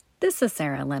This is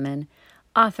Sarah Lemon,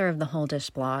 author of the Whole Dish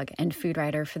blog and food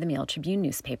writer for the Mail Tribune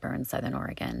newspaper in Southern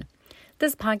Oregon.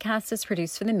 This podcast is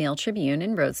produced for the Mail Tribune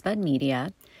and Rosebud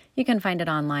Media. You can find it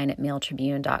online at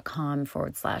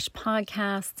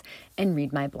mailtribune.com/podcasts and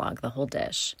read my blog, The Whole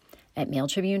Dish, at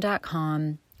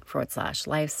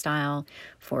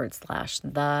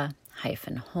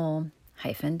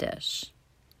mailtribune.com/lifestyle/the-whole-dish.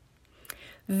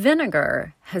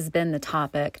 Vinegar has been the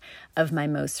topic of my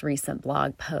most recent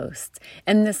blog posts,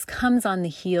 and this comes on the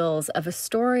heels of a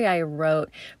story I wrote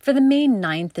for the May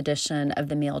 9th edition of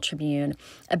the Mail Tribune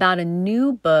about a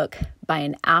new book by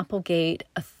an Applegate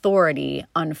authority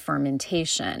on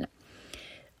fermentation.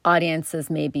 Audiences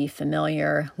may be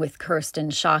familiar with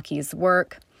Kirsten Schocke's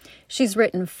work. She's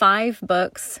written 5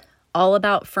 books all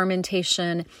about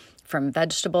fermentation, from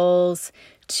vegetables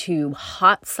to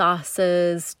hot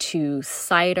sauces, to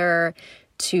cider,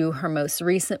 to her most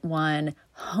recent one,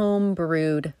 Home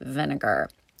Brewed Vinegar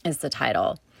is the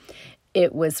title.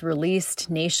 It was released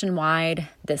nationwide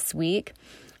this week,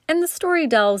 and the story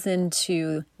delves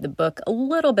into the book a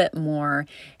little bit more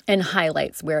and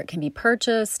highlights where it can be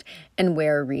purchased and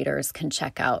where readers can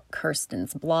check out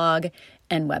Kirsten's blog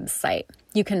and website.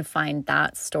 You can find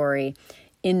that story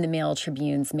in the Mail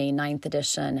Tribune's May 9th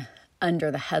edition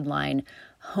under the headline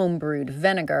Homebrewed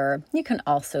Vinegar. You can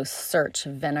also search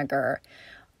vinegar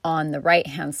on the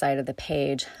right-hand side of the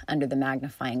page under the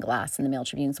magnifying glass in the Mail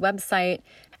Tribune's website.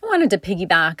 I wanted to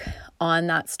piggyback on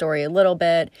that story a little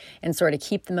bit and sort of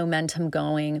keep the momentum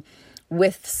going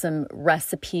with some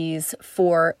recipes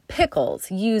for pickles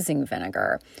using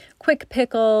vinegar. Quick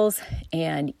pickles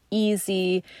and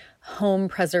easy home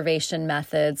preservation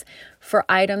methods for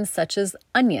items such as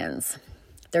onions.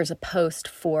 There's a post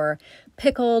for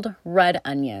pickled red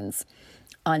onions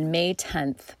on May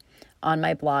 10th on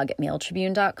my blog at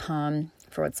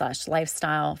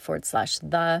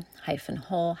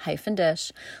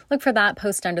mailtribune.com/lifestyle/the-whole-dish. Look for that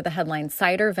post under the headline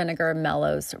Cider Vinegar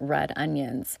Mellows Red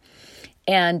Onions.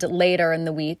 And later in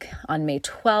the week, on May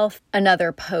 12th,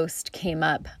 another post came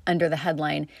up under the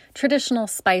headline Traditional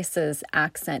Spices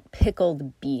Accent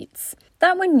Pickled Beets.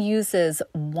 That one uses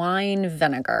wine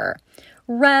vinegar,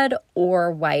 red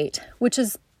or white, which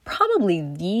is probably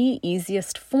the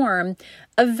easiest form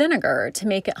of vinegar to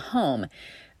make at home,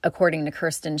 according to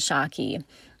Kirsten Schocke.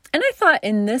 And I thought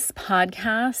in this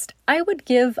podcast, I would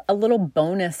give a little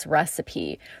bonus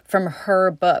recipe from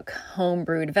her book,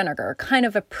 Homebrewed Vinegar, kind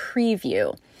of a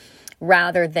preview,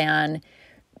 rather than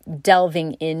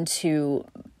delving into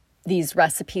these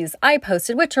recipes I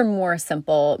posted, which are more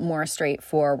simple, more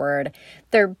straightforward.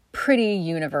 They're pretty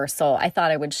universal. I thought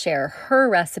I would share her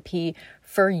recipe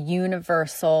for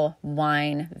universal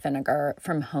wine vinegar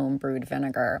from Homebrewed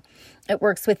Vinegar. It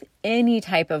works with any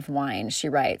type of wine, she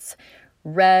writes,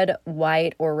 red,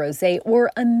 white, or rosé, or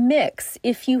a mix.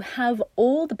 If you have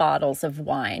old bottles of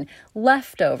wine,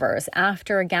 leftovers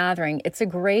after a gathering, it's a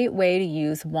great way to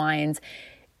use wines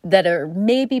that are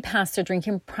maybe past their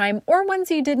drinking prime or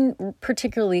ones you didn't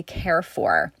particularly care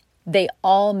for. They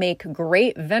all make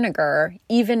great vinegar,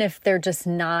 even if they're just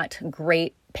not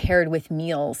great paired with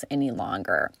meals any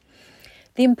longer.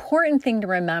 The important thing to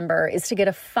remember is to get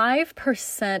a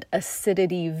 5%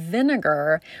 acidity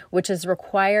vinegar, which is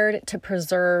required to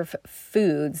preserve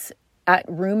foods at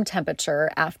room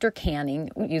temperature after canning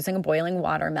using a boiling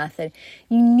water method.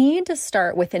 You need to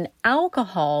start with an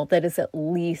alcohol that is at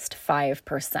least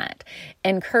 5%.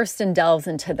 And Kirsten delves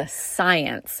into the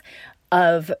science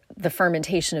of the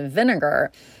fermentation of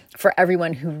vinegar for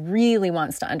everyone who really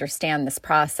wants to understand this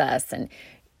process and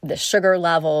the sugar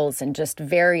levels and just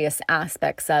various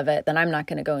aspects of it. Then I'm not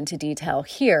going to go into detail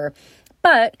here,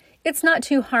 but it's not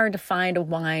too hard to find a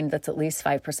wine that's at least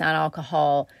 5%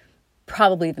 alcohol.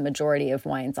 Probably the majority of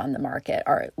wines on the market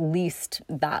are at least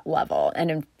that level.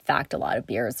 And in fact, a lot of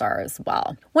beers are as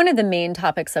well. One of the main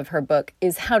topics of her book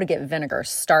is how to get vinegar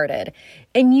started.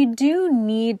 And you do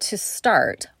need to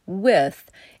start with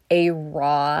a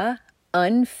raw,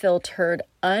 unfiltered,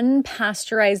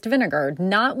 unpasteurized vinegar,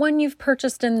 not one you've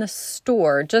purchased in the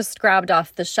store, just grabbed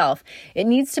off the shelf. It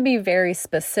needs to be very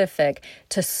specific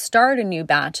to start a new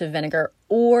batch of vinegar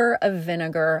or a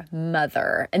vinegar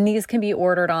mother. And these can be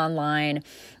ordered online.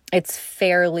 It's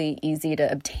fairly easy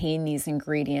to obtain these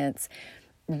ingredients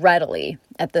readily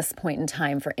at this point in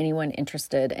time for anyone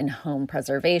interested in home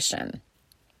preservation.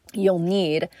 You'll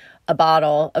need a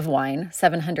bottle of wine,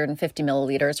 750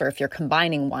 milliliters, or if you're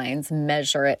combining wines,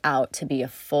 measure it out to be a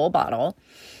full bottle.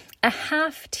 A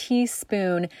half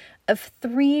teaspoon of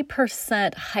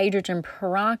 3% hydrogen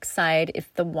peroxide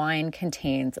if the wine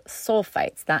contains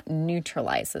sulfites. That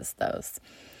neutralizes those.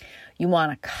 You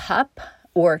want a cup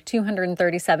or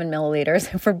 237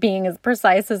 milliliters, for being as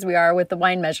precise as we are with the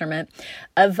wine measurement,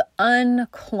 of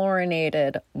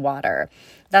unchlorinated water.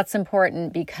 That's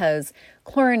important because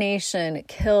chlorination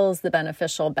kills the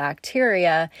beneficial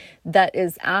bacteria that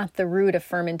is at the root of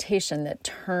fermentation, that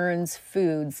turns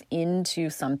foods into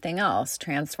something else,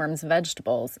 transforms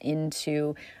vegetables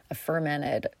into a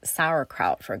fermented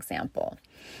sauerkraut, for example.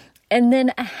 And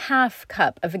then a half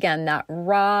cup of, again, that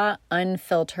raw,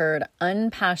 unfiltered,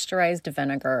 unpasteurized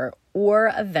vinegar,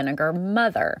 or a vinegar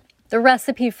mother. The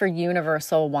recipe for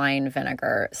universal wine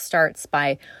vinegar starts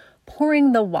by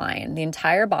pouring the wine, the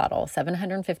entire bottle,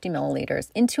 750 milliliters,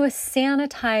 into a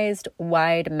sanitized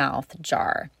wide-mouthed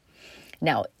jar.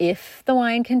 Now, if the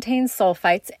wine contains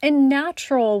sulfites, and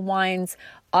natural wines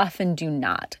often do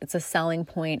not. It's a selling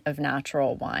point of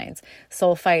natural wines.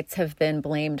 Sulfites have been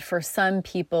blamed for some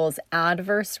people's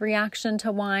adverse reaction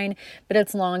to wine, but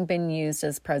it's long been used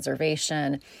as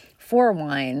preservation for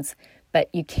wines, but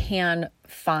you can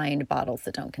find bottles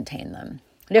that don't contain them.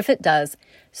 But if it does,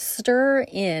 stir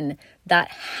in that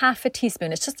half a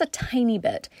teaspoon, it's just a tiny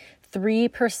bit,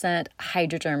 3%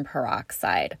 hydrogen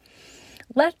peroxide.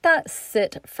 Let that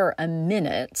sit for a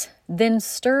minute, then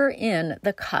stir in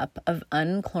the cup of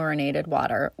unchlorinated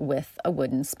water with a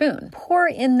wooden spoon. Pour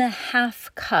in the half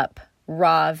cup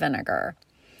raw vinegar.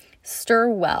 Stir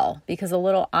well, because a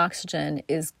little oxygen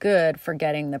is good for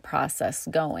getting the process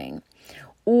going.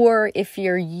 Or if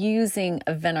you're using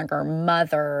a vinegar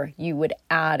mother, you would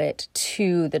add it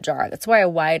to the jar. That's why a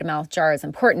wide mouth jar is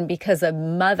important, because a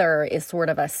mother is sort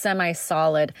of a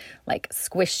semi-solid, like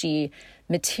squishy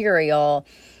material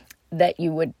that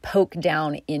you would poke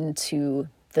down into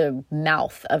the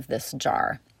mouth of this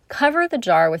jar. Cover the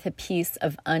jar with a piece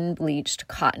of unbleached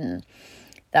cotton.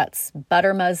 That's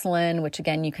butter muslin, which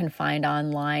again you can find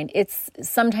online. It's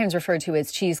sometimes referred to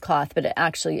as cheesecloth, but it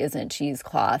actually isn't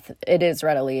cheesecloth. It is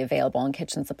readily available in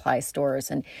kitchen supply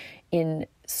stores, and in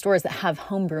stores that have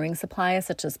home brewing supplies,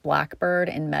 such as Blackbird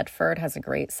in Medford has a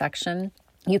great section.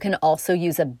 You can also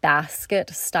use a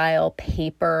basket-style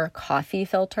paper coffee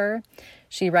filter,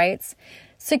 she writes.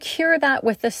 Secure that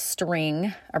with a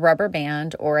string, a rubber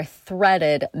band, or a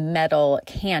threaded metal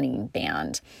canning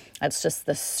band. That's just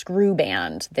the screw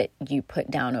band that you put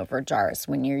down over jars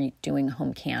when you're doing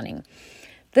home canning.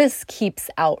 This keeps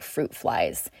out fruit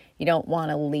flies. You don't want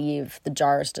to leave the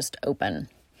jars just open.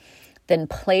 Then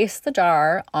place the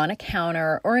jar on a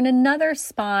counter or in another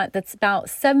spot that's about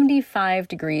 75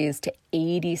 degrees to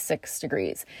 86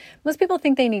 degrees. Most people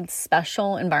think they need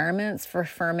special environments for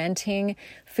fermenting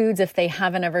foods if they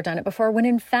haven't ever done it before, when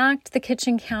in fact the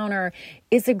kitchen counter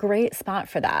is a great spot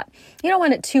for that. You don't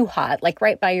want it too hot, like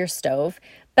right by your stove,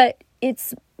 but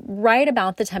it's right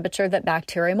about the temperature that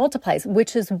bacteria multiplies,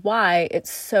 which is why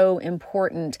it's so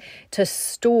important to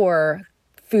store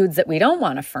foods that we don't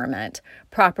want to ferment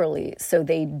properly so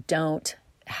they don't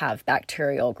have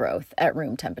bacterial growth at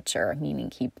room temperature, meaning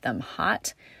keep them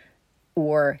hot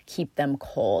or keep them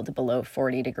cold below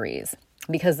 40 degrees,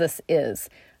 because this is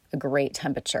a great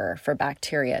temperature for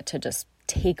bacteria to just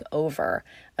take over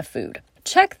a food.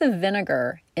 Check the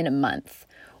vinegar in a month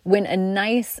when a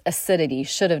nice acidity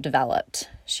should have developed,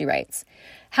 she writes.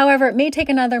 However, it may take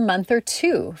another month or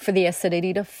two for the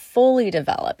acidity to fully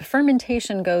develop.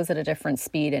 Fermentation goes at a different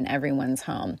speed in everyone's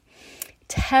home.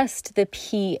 Test the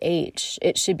pH.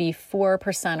 It should be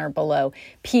 4% or below.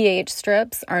 pH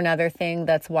strips are another thing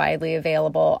that's widely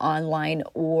available online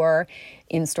or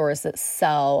in stores that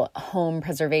sell home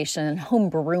preservation, and home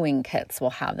brewing kits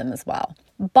will have them as well.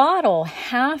 Bottle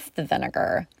half the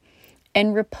vinegar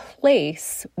and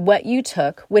replace what you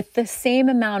took with the same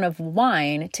amount of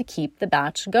wine to keep the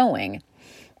batch going.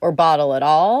 Or bottle it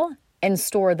all and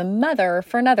store the mother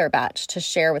for another batch to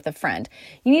share with a friend.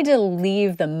 You need to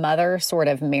leave the mother sort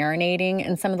of marinating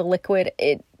in some of the liquid.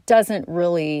 It doesn't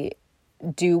really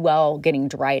do well getting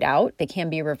dried out. They can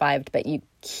be revived, but you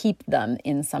keep them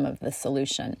in some of the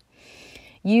solution.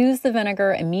 Use the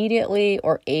vinegar immediately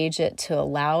or age it to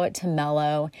allow it to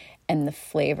mellow and the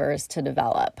flavors to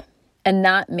develop. And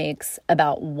that makes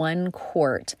about 1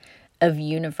 quart of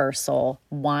universal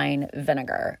wine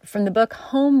vinegar from the book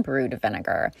Homebrewed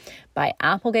Vinegar by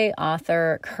Applegate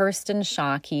author Kirsten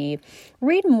Shockey.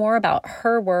 Read more about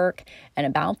her work and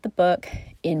about the book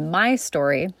in my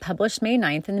story, published May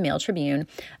 9th in the Mail Tribune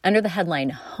under the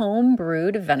headline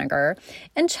Homebrewed Vinegar,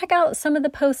 and check out some of the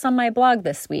posts on my blog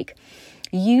this week.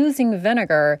 Using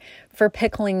vinegar for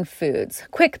pickling foods,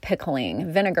 quick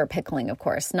pickling, vinegar pickling, of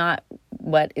course, not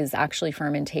what is actually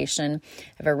fermentation.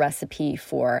 I have a recipe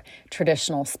for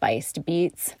traditional spiced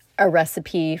beets, a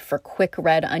recipe for quick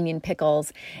red onion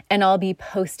pickles, and I'll be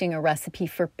posting a recipe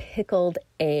for pickled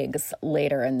eggs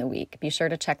later in the week. Be sure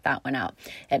to check that one out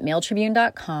at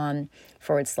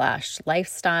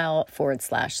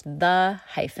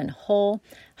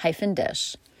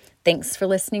mailtribune.com/lifestyle/the-whole-dish. Thanks for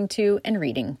listening to and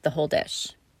reading The Whole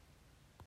Dish.